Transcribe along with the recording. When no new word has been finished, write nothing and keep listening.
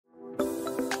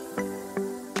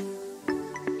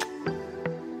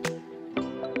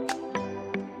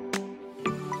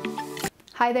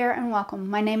Hi there and welcome.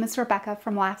 My name is Rebecca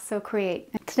from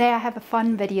LaughsewCreate. Today I have a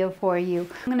fun video for you.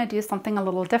 I'm going to do something a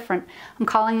little different. I'm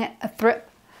calling it a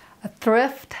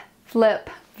thrift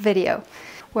flip video,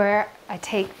 where I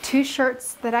take two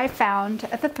shirts that I found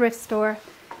at the thrift store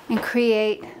and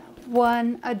create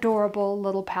one adorable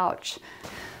little pouch.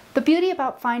 The beauty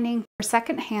about finding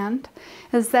secondhand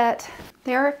is that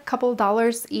they're a couple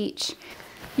dollars each.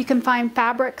 You can find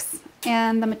fabrics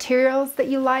and the materials that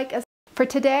you like. For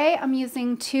today, I'm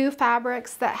using two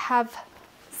fabrics that have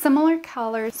similar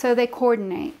colors so they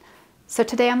coordinate. So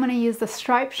today I'm going to use the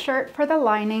striped shirt for the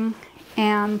lining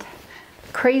and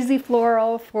crazy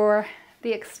floral for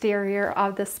the exterior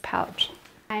of this pouch.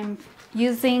 I'm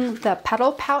using the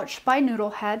Petal Pouch by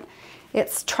Noodlehead.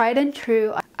 It's tried and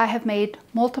true. I have made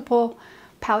multiple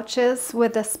pouches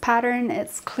with this pattern.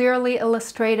 It's clearly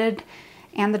illustrated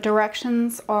and the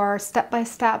directions are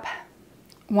step-by-step.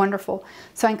 Wonderful.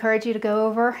 So I encourage you to go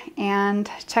over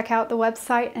and check out the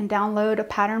website and download a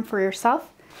pattern for yourself.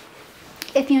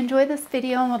 If you enjoy this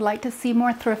video and would like to see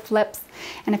more thrift flips,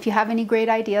 and if you have any great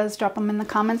ideas, drop them in the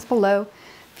comments below.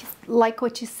 If you like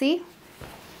what you see,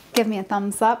 give me a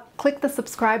thumbs up. Click the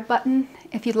subscribe button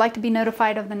if you'd like to be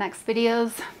notified of the next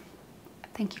videos. I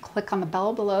think you click on the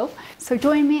bell below. So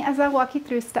join me as I walk you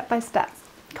through step by step.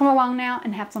 Come along now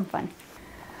and have some fun.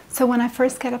 So when I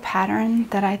first get a pattern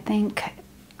that I think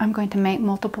I'm going to make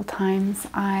multiple times,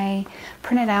 I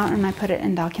print it out and I put it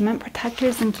in document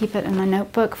protectors and keep it in a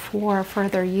notebook for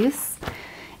further use.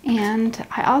 And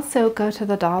I also go to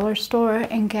the dollar store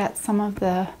and get some of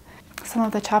the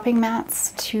chopping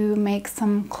mats to make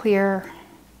some clear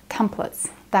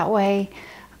templates. That way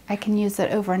I can use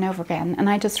it over and over again. And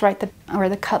I just write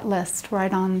the cut list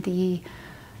right on the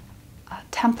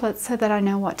template so that I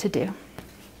know what to do.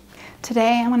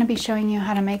 Today I'm going to be showing you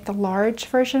how to make the large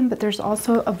version, but there's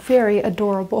also a very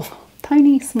adorable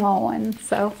tiny small one.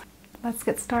 So let's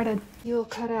get started. You'll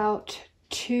cut out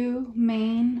two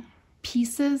main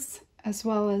pieces as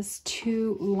well as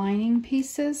two lining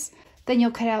pieces. Then you'll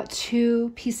cut out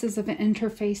two pieces of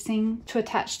interfacing to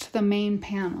attach to the main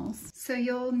panels. So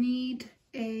you'll need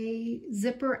a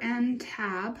zipper end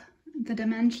tab. The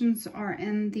dimensions are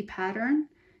in the pattern.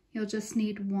 You'll just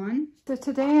need one. So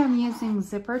today I'm using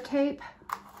zipper tape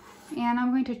and I'm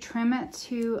going to trim it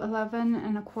to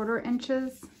 11¼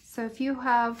 inches. So if you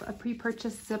have a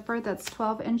pre-purchased zipper that's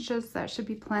 12 inches, that should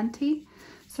be plenty.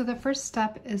 So the first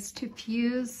step is to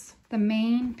fuse the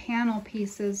main panel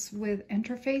pieces with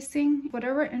interfacing.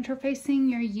 Whatever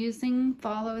interfacing you're using,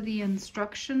 follow the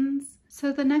instructions.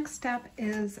 So the next step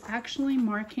is actually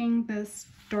marking this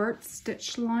dart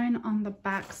stitch line on the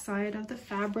back side of the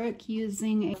fabric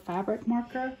using a fabric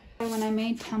marker. When I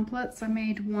made templates, I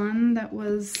made one that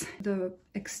was the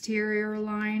exterior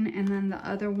line and then the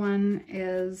other one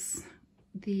is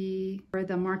the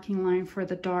marking line for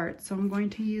the dart. So I'm going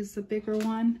to use the bigger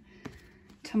one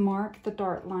to mark the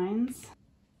dart lines.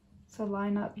 So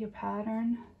line up your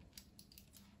pattern.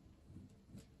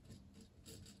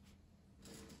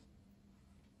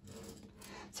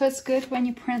 So it's good when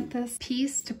you print this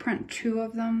piece to print two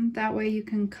of them. That way you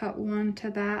can cut one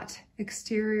to that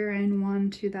exterior and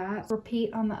one to that.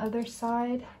 Repeat on the other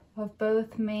side of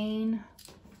both main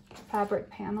fabric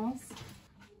panels.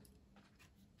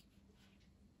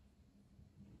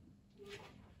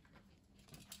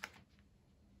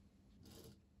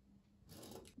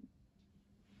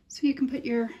 So you can put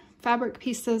your fabric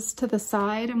pieces to the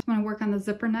side. I'm going to work on the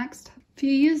zipper next. If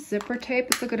you use zipper tape,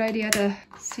 it's a good idea to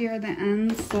sear the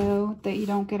ends so that you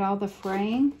don't get all the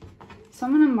fraying. So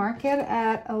I'm going to mark it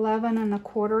at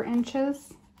 11¼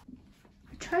 inches.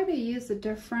 I try to use a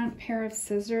different pair of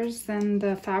scissors than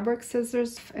the fabric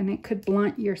scissors, and it could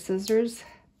blunt your scissors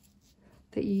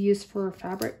that you use for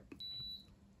fabric.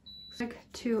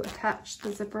 To attach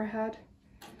the zipper head.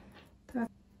 I can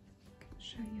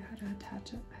show you how to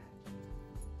attach it.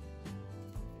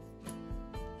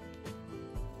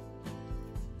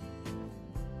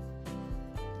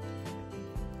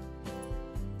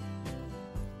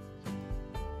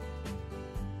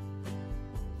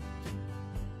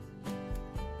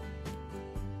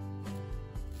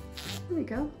 There we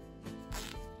go.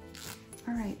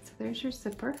 All right, so there's your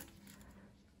zipper.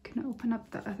 You can open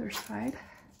up the other side.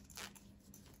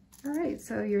 All right,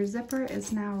 so your zipper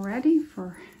is now ready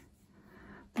for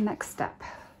the next step.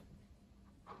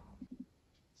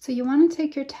 So you want to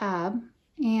take your tab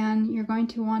and you're going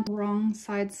to want the wrong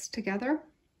sides together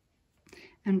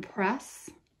and press,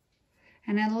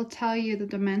 and it'll tell you the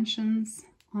dimensions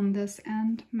on this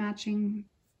end matching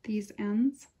these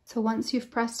ends. So once you've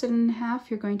pressed it in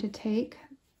half, you're going to take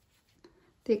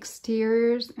the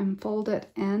exteriors and fold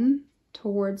it in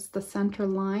towards the center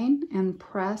line and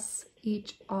press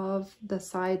each of the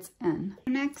sides in.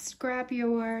 Next, grab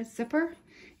your zipper.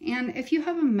 And if you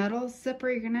have a metal zipper,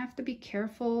 you're gonna have to be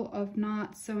careful of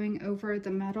not sewing over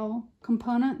the metal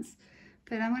components.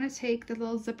 But I'm gonna take the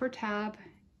little zipper tab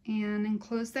and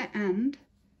enclose the end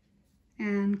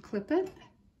and clip it.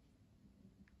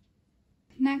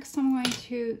 Next, I'm going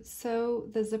to sew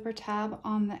the zipper tab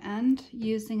on the end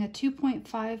using a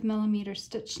 2.5 millimeter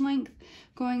stitch length,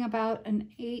 going about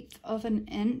 1/8 of an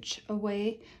inch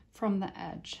away from the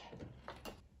edge.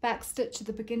 Back stitch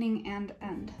the beginning and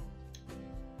end.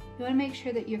 You want to make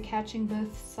sure that you're catching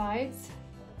both sides.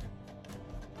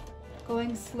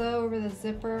 Going slow over the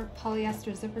zipper,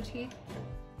 polyester zipper teeth.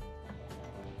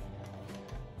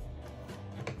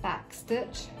 Back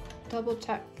stitch. Double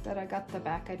check that I got the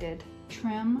back, I did.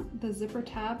 Trim the zipper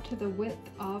tab to the width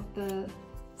of the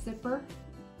zipper.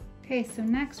 Okay, so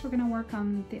next we're going to work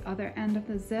on the other end of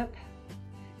the zip.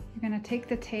 You're going to take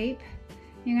the tape.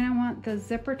 You're going to want the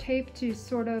zipper tape to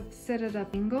sort of sit at an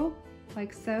angle,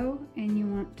 like so, and you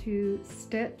want to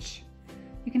stitch.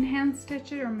 You can hand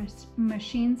stitch it or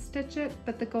machine stitch it,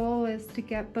 but the goal is to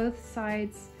get both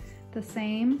sides the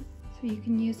same, so you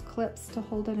can use clips to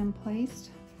hold it in place.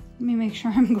 Let me make sure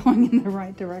I'm going in the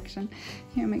right direction.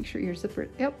 Here, make sure your zipper,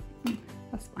 yep,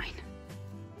 that's fine.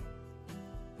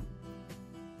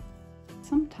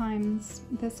 Sometimes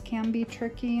this can be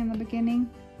tricky in the beginning,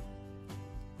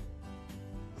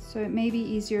 so it may be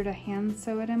easier to hand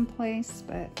sew it in place,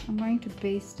 but I'm going to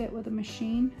baste it with a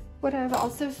machine. What I've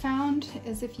also found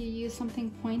is if you use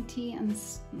something pointy and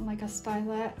like a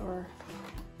stylet, or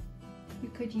you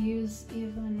could use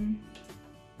even,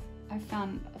 I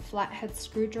found a flathead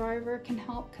screwdriver can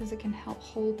help, because it can help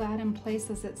hold that in place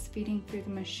as it's feeding through the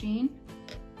machine.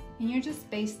 And you're just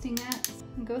basting it,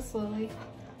 and go slowly.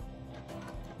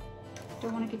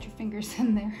 Don't want to get your fingers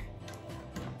in there.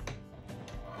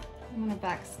 I'm going to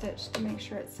back stitch to make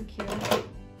sure it's secure.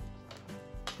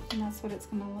 And that's what it's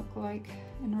going to look like,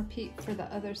 and repeat for the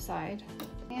other side.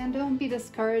 And don't be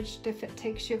discouraged if it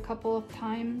takes you a couple of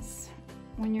times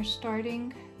when you're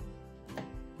starting.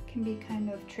 Can be kind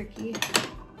of tricky.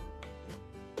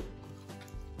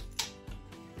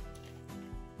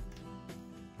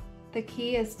 The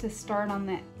key is to start on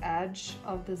the edge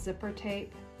of the zipper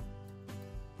tape.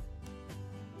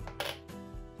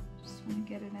 Just want to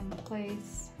get it in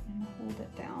place and hold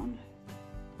it down.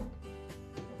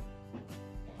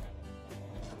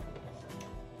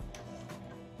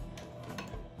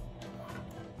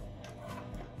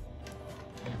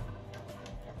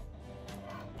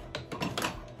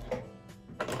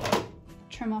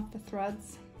 Trim off the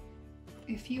threads.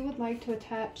 If you would like to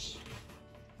attach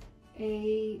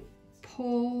a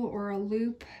pull or a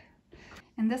loop,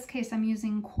 in this case I'm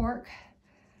using cork,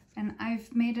 and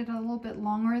I've made it a little bit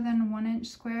longer than 1 inch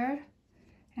squared,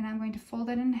 and I'm going to fold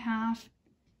it in half.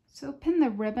 So pin the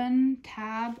ribbon,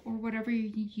 tab, or whatever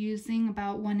you're using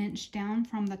about 1 inch down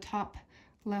from the top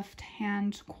left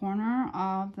hand corner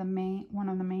of the one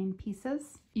of the main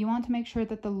pieces. You want to make sure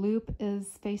that the loop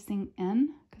is facing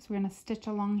in, because we're going to stitch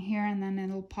along here and then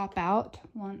it'll pop out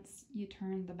once you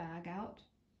turn the bag out.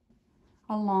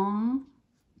 Along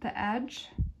the edge,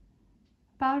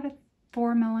 about a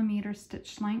 4 millimeter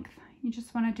stitch length. You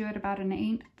just want to do it about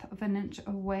 1/8 of an inch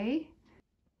away.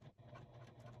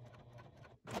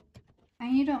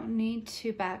 And you don't need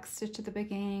to back stitch at the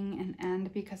beginning and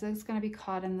end, because it's going to be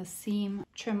caught in the seam.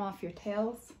 Trim off your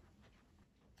tails.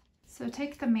 So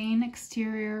take the main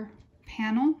exterior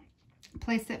panel,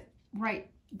 place it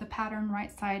the pattern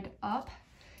right side up,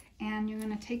 and you're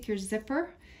going to take your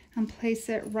zipper and place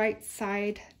it right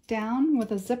side down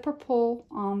with a zipper pull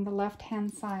on the left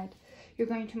hand side. You're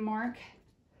going to mark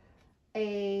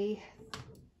a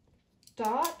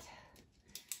dot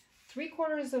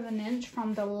 3/4 of an inch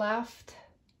from the left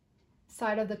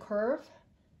side of the curve,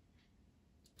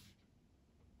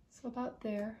 so about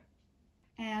there.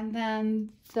 And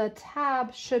then the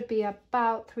tab should be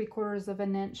about 3/4 of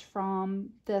an inch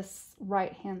from this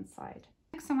right hand side.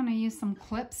 Next, I'm going to use some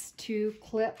clips to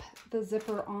clip the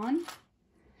zipper on.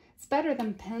 It's better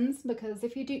than pins, because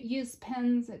if you do use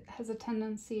pins, it has a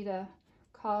tendency to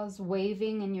cause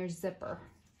waving in your zipper.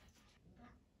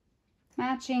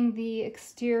 Matching the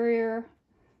exterior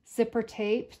zipper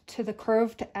tape to the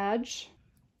curved edge.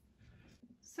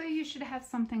 So you should have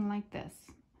something like this.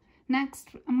 Next,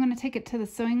 I'm going to take it to the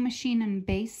sewing machine and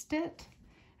baste it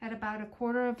at about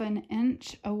 1/4 of an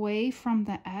inch away from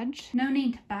the edge. No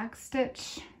need to back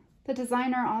stitch. The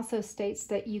designer also states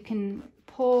that you can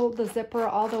pull the zipper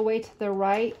all the way to the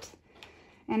right,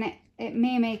 and it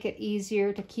may make it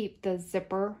easier to keep the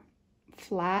zipper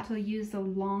flat. So use a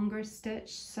longer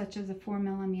stitch, such as a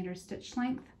 4mm stitch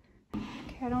length.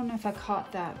 Okay, I don't know if I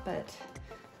caught that, but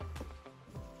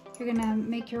you're gonna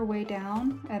make your way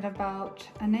down at about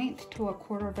 1/8 to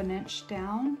 1/4 of an inch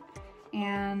down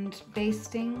and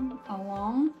basting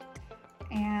along.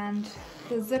 And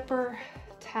the zipper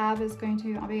tab is going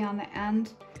to be on the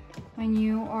end. When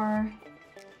you are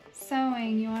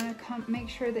sewing, you want to make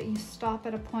sure that you stop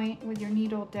at a point with your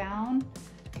needle down.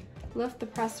 Lift the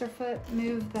presser foot,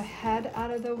 move the head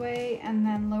out of the way, and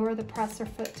then lower the presser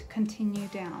foot to continue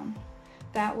down.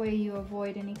 That way you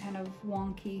avoid any kind of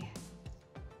wonky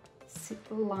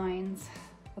lines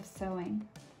of sewing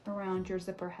around your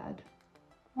zipper head.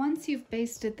 Once you've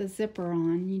basted the zipper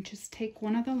on, you just take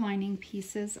one of the lining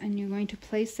pieces and you're going to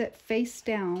place it face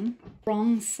down.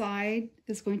 Wrong side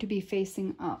is going to be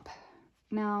facing up.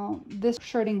 Now, this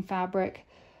shirting fabric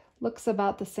looks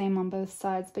about the same on both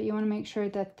sides, but you want to make sure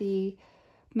that the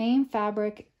main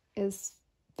fabric is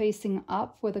facing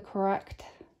up with the correct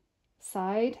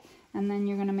side, and then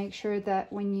you're going to make sure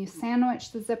that when you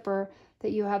sandwich the zipper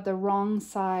that you have the wrong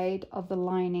side of the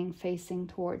lining facing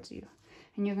towards you.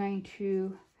 And you're going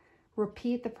to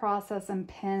repeat the process and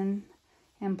pin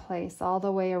in place all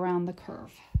the way around the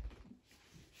curve.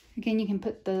 Again, you can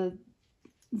put the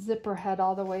zipper head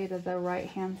all the way to the right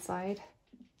hand side.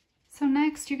 So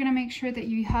next, you're going to make sure that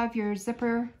you have your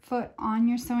zipper foot on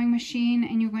your sewing machine,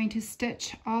 and you're going to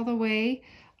stitch all the way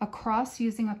across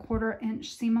using a 1/4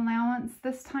 inch seam allowance.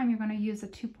 This time you're going to use a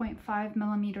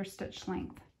 2.5mm stitch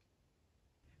length.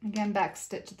 Again, back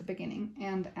stitch at the beginning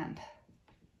and end.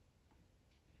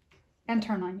 And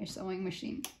turn on your sewing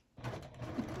machine.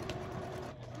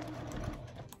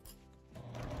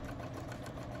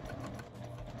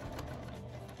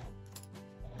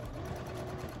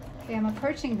 Okay, I'm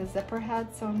approaching the zipper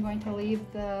head, so I'm going to leave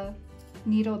the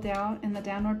needle down in the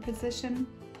downward position,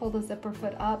 pull the zipper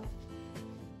foot up,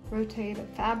 rotate the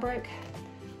fabric,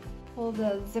 pull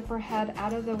the zipper head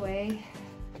out of the way,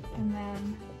 and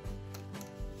then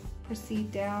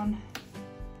proceed down.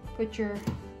 Put your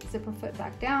zipper foot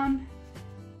back down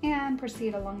and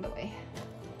proceed along the way.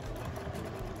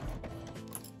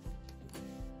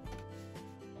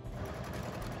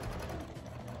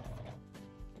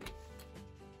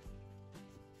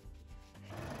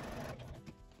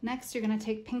 Next, you're going to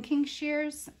take pinking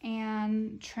shears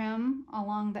and trim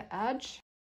along the edge.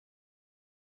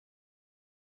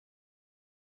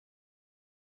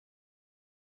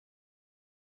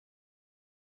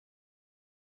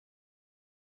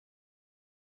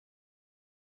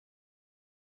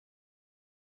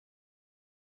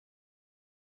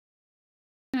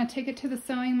 I'm going to take it to the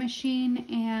sewing machine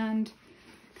and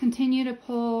continue to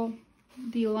pull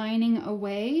the lining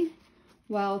away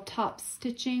while top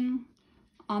stitching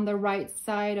on the right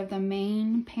side of the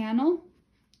main panel.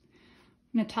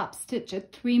 I'm going to top stitch a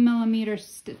 3mm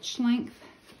stitch length,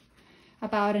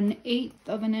 about 1/8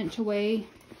 of an inch away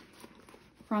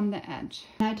from the edge.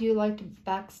 And I do like to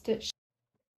back stitch.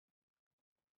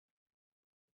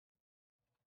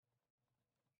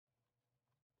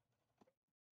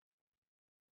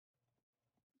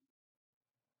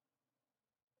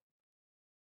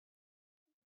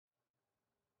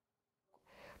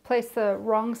 Place the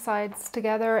wrong sides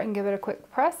together and give it a quick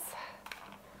press.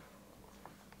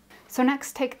 So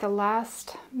next, take the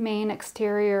last main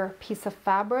exterior piece of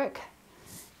fabric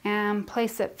and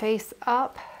place it face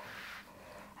up,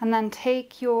 and then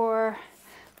take your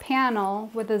panel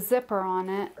with a zipper on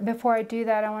it. Before I do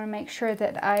that, I want to make sure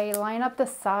that I line up the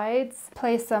sides,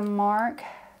 place a mark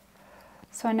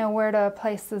so I know where to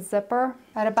place the zipper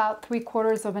at about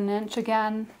 3/4 of an inch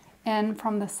again in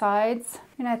from the sides.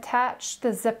 I'm going to attach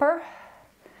the zipper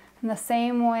in the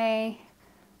same way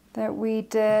that we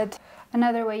did.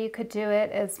 Another way you could do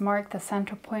it is mark the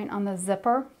center point on the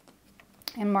zipper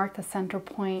and mark the center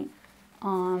point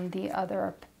on the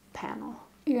other panel.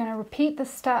 You're going to repeat the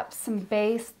steps and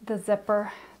baste the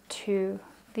zipper to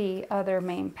the other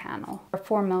main panel, a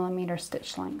 4mm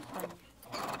stitch length.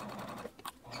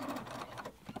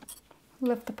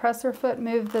 Lift the presser foot,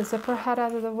 move the zipper head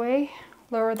out of the way,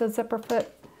 lower the zipper foot,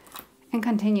 and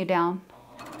continue down.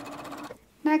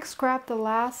 Next, grab the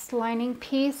last lining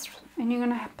piece and you're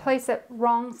going to place it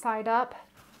wrong side up.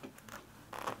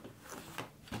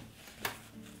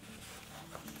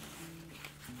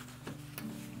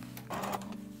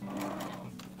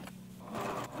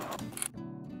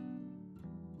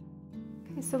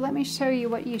 Okay, so let me show you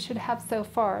what you should have so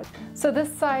far. So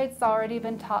this side's already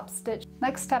been top stitched.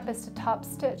 Next step is to top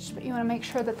stitch, but you want to make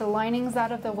sure that the lining's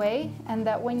out of the way and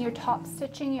that when you're top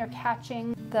stitching, you're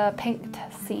catching the pinked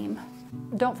seam.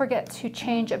 Don't forget to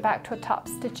change it back to a top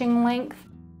stitching length.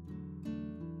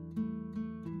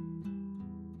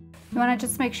 You want to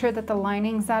just make sure that the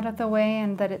lining's out of the way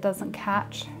and that it doesn't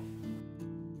catch.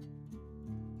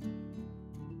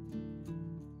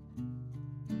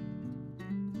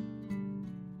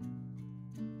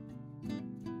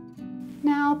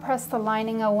 Now press the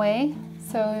lining away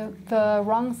so the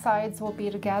wrong sides will be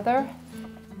together.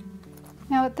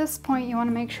 Now at this point you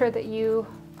want to make sure that you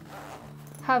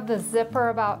have the zipper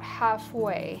about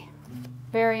halfway.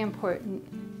 Very important.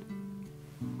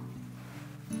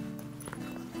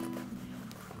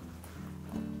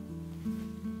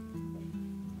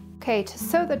 Okay, to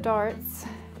sew the darts,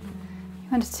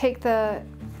 you want to take the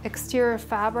exterior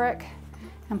fabric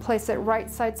and place it right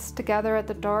sides together at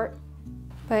the dart.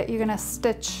 But you're going to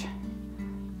stitch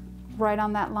right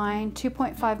on that line,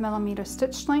 2.5mm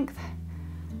stitch length,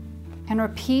 and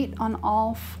repeat on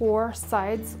all 4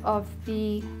 sides of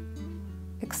the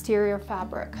exterior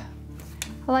fabric.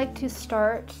 I like to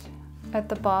start at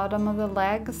the bottom of the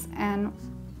legs and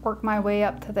work my way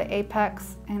up to the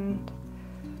apex and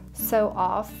sew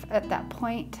off at that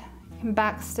point. You can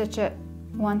back stitch it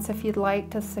once if you'd like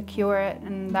to secure it,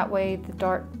 and that way the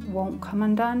dart won't come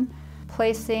undone.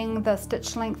 Placing the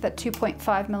stitch length at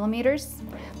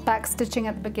 2.5mm, back stitching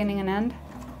at the beginning and end.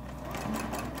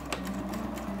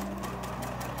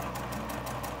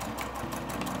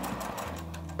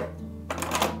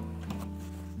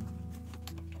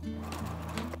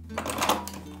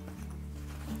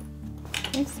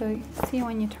 Okay, so you see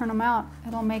when you turn them out,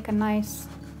 it'll make a nice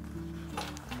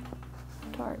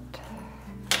dart.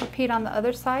 Repeat on the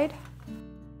other side.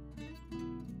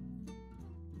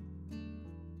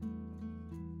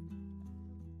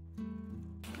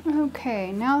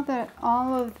 Okay, now that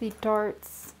all of the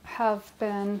darts have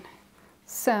been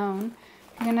sewn,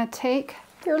 you're going to take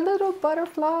your little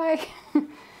butterfly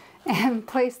and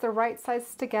place the right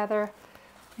sides together.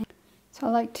 So I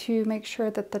like to make sure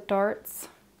that the darts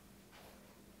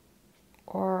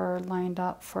are lined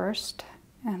up first,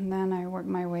 and then I work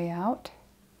my way out.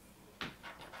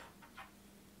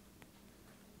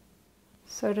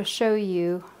 So to show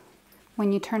you,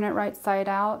 when you turn it right side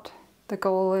out, the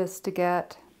goal is to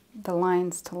get the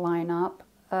lines to line up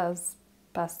as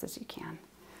best as you can.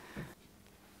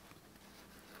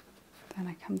 Then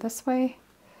I come this way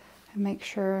and make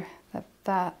sure that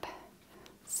that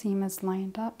seam is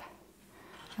lined up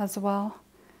as well,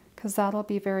 because that'll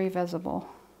be very visible.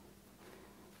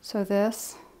 So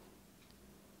this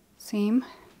seam,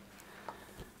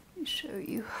 let me show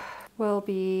you, will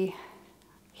be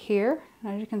here.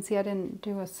 As you can see, I didn't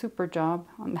do a super job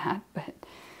on that, but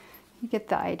you get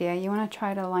the idea. You want to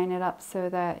try to line it up so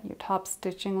that your top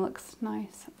stitching looks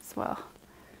nice as well.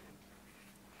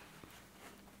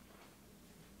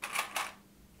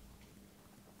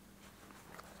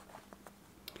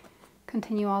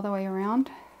 Continue all the way around.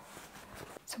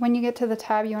 So when you get to the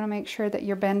tab, you want to make sure that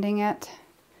you're bending it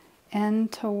in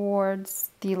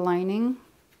towards the lining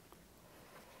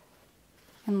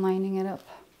and lining it up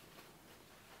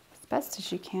as best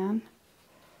as you can.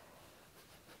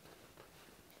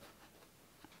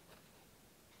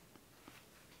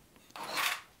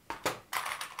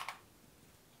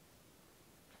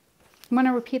 I'm going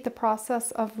to repeat the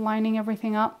process of lining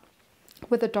everything up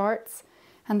with the darts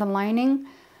and the lining,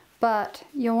 but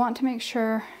you'll want to make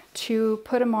sure to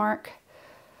put a mark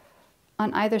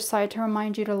on either side to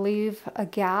remind you to leave a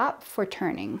gap for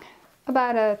turning.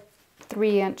 About a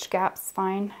 3-inch gap's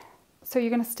fine. So you're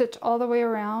going to stitch all the way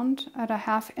around at a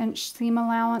 1/2 inch seam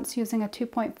allowance using a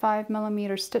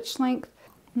 2.5mm stitch length.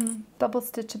 Double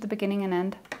stitch at the beginning and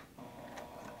end.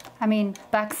 I mean,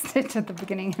 back stitch at the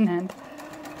beginning and end.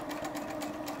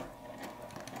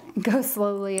 Go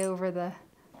slowly over the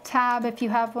tab if you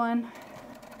have one.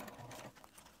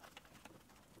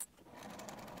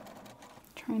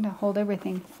 Trying to hold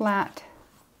everything flat.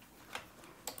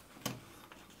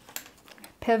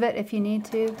 Pivot if you need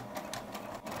to.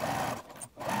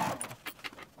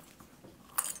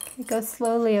 Okay, go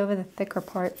slowly over the thicker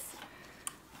parts.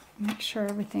 Make sure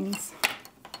everything's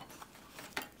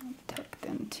not tucked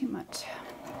in too much.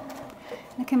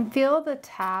 I can feel the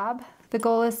tab. The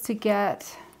goal is to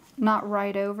get not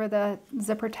right over the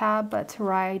zipper tab, but to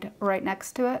ride right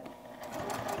next to it.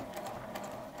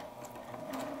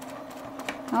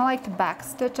 I like to back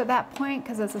stitch at that point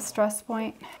because it's a stress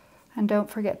point. And don't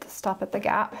forget to stop at the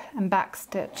gap and back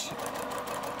stitch.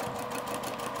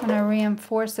 I'm going to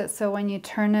reinforce it so when you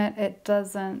turn it, it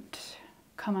doesn't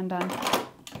come undone.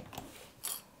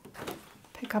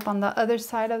 Pick up on the other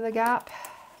side of the gap.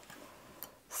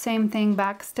 Same thing,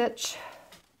 back stitch.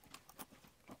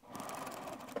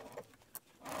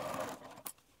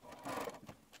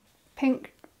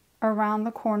 Pink around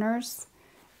the corners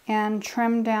and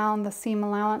trim down the seam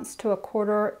allowance to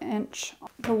 1/4 inch.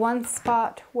 The one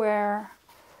spot where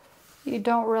you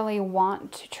don't really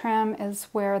want to trim is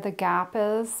where the gap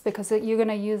is, because you're going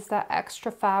to use that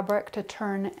extra fabric to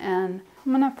turn in.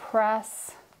 I'm going to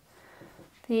press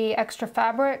the extra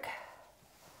fabric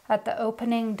at the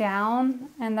opening down,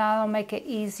 and that'll make it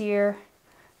easier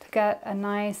to get a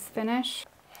nice finish.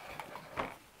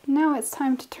 Now it's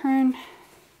time to turn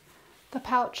the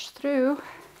pouch through.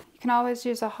 You can always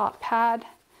use a hot pad,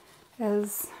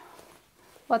 is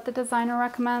what the designer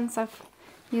recommends. I've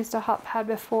used a hot pad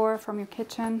before from your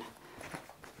kitchen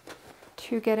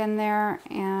to get in there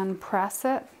and press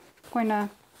it. I'm going to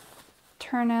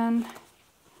turn in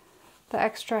the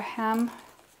extra hem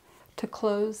to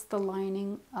close the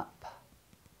lining up.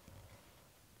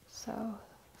 So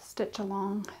stitch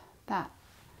along that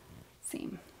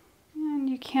seam. And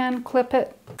you can clip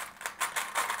it.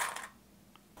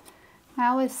 I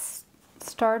always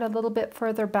start a little bit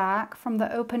further back from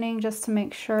the opening just to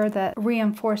make sure that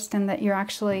reinforced in that you're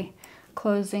actually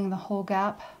closing the whole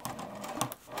gap.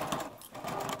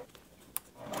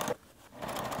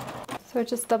 So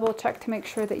just double check to make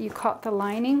sure that you caught the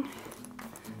lining.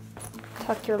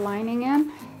 Tuck your lining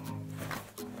in.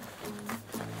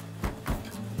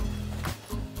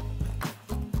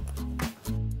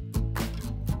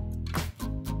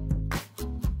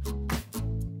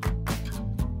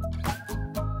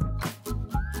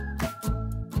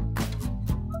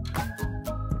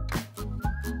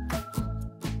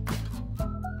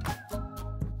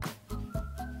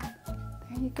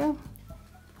 There you go.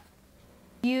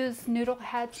 Use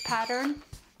Noodlehead's pattern.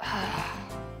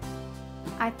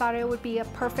 I thought it would be a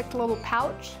perfect little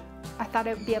pouch. I thought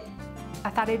it'd be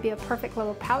a perfect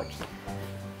little pouch.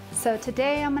 So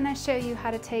today I'm going to show you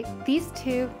how to take these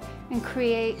two and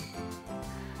create.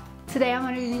 Today I'm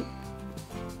going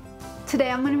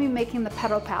to be making the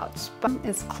Petal Pouch.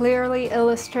 It's clearly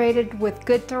illustrated with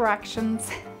good directions,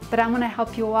 but I'm going to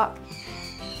help you walk.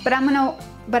 But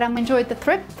I'm enjoyed the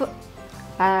thrift.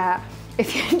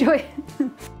 If you enjoy